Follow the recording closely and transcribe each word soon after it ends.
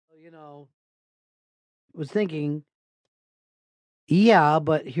was thinking, yeah,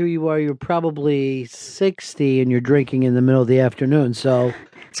 but here you are, you're probably 60 and you're drinking in the middle of the afternoon, so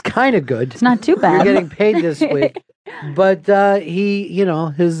it's kind of good. It's not too bad. You're getting paid this week. But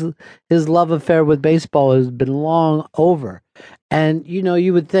his love affair with baseball has been long over. And,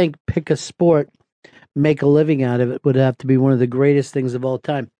 you would think pick a sport, make a living out of it would have to be one of the greatest things of all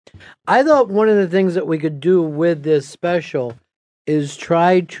time. I thought one of the things that we could do with this special is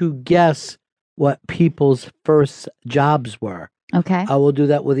try to guess what people's first jobs were. Okay. I will do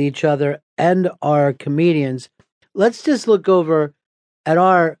that with each other and our comedians. Let's just look over at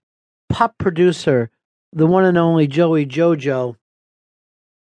our pop producer, the one and only Joey Jojo.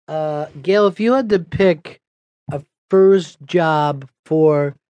 Gail, if you had to pick a first job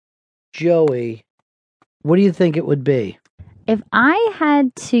for Joey, what do you think it would be? If I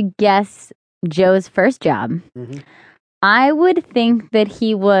had to guess Joe's first job, I would think that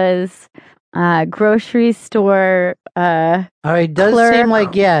he was grocery store all right, does clerk seem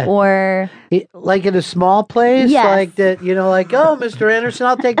like, or like in a small place, yes. like that, like, oh, Mr. Anderson,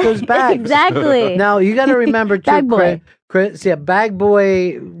 I'll take those bags. Exactly. Now you got to remember too, Bag boy. Chris, yeah, bag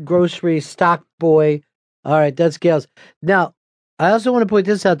boy, grocery stock boy. All right, that's Gail's. Now, I also want to point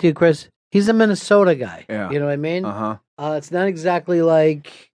this out to you, Chris. He's a Minnesota guy. Yeah. You know what I mean? It's not exactly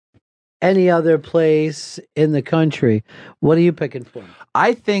like any other place in the country. What are you picking for him?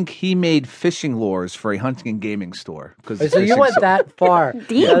 I think he made fishing lures for a hunting and gaming store. So you went that far.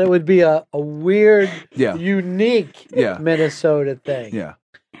 Deep. That it would be a weird, unique Minnesota thing. Yeah.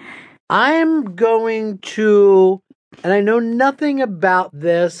 I'm going to, and I know nothing about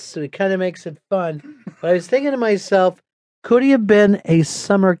this, so it kind of makes it fun, but I was thinking to myself, could he have been a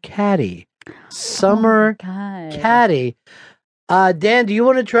summer caddy? Caddy. Dan, do you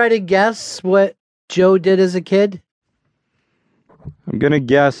want to try to guess what Joe did as a kid? I'm going to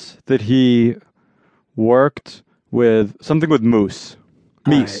guess that he worked with something with moose.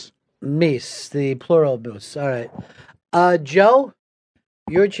 Meese. Right. Meese, the plural moose. All right. Joe,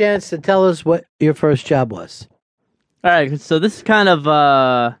 your chance to tell us what your first job was. All right, so this is kind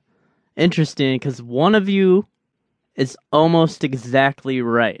of interesting because one of you is almost exactly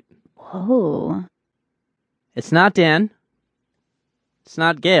right. Whoa. It's not Dan. It's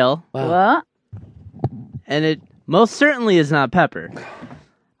not Gail. Wow. What? And it most certainly is not Pepper.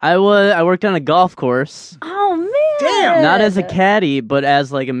 I worked on a golf course. Oh, man. Damn! Not as a caddy, but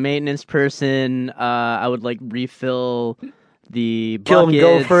as like a maintenance person. I would like refill the buckets.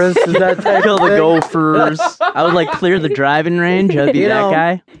 Kill gophers? Is that type kill of the thing? gophers. I would like clear the driving range. I'd be that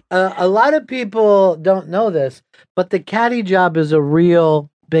guy. A lot of people don't know this, but the caddy job is a real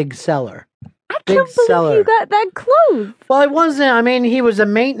big seller. I can't believe you got that close. Well, it wasn't. I mean, he was a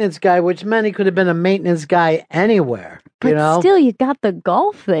maintenance guy, which meant he could have been a maintenance guy anywhere. But still, you got the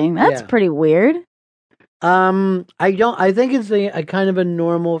golf thing. That's pretty weird. I think it's a kind of a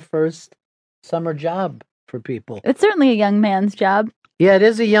normal first summer job for people. It's certainly a young man's job. Yeah, it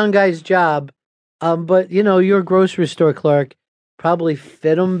is a young guy's job. But your grocery store clerk probably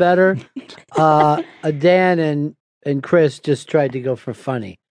fit him better. Dan and Chris just tried to go for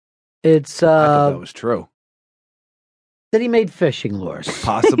funny. I thought that was true. That he made fishing lures.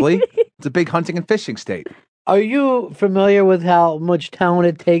 Possibly. It's a big hunting and fishing state. Are you familiar with how much talent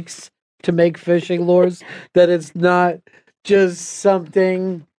it takes to make fishing lures? That it's not just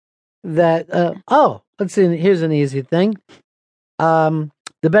something that, let's see, here's an easy thing. The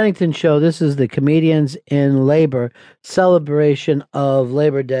Bennington Show, this is the Comedians in Labor, celebration of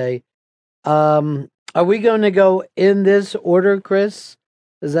Labor Day. Are we going to go in this order, Chris?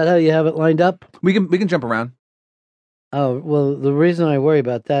 Is that how you have it lined up? We can jump around. Oh, well, the reason I worry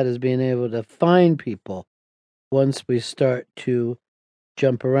about that is being able to find people once we start to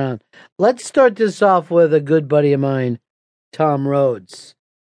jump around. Let's start this off with a good buddy of mine, Tom Rhodes.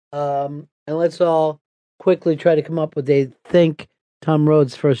 And let's all quickly try to come up with what they think Tom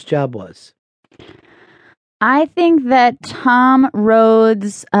Rhodes' first job was. I think that Tom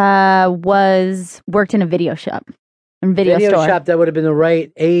Rhodes worked in a video shop. Video store. Shop, that would have been the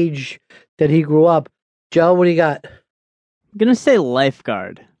right age that he grew up. Joe, what do you got? I'm going to say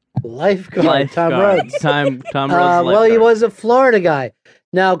lifeguard. Lifeguard. Tom Rhodes. Tom Rhodes. Well, he was a Florida guy.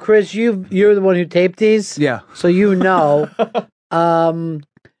 Now, Chris, you're the one who taped these? Yeah. So you know. Dan,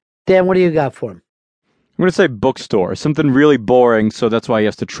 what do you got for him? I'm going to say bookstore. Something really boring, so that's why he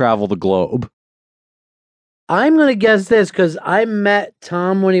has to travel the globe. I'm going to guess this because I met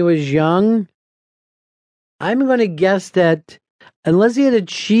Tom when he was young. I'm going to guess that unless he had a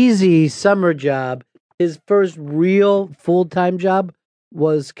cheesy summer job, his first real full-time job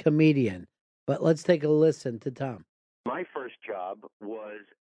was comedian. But let's take a listen to Tom. My first job was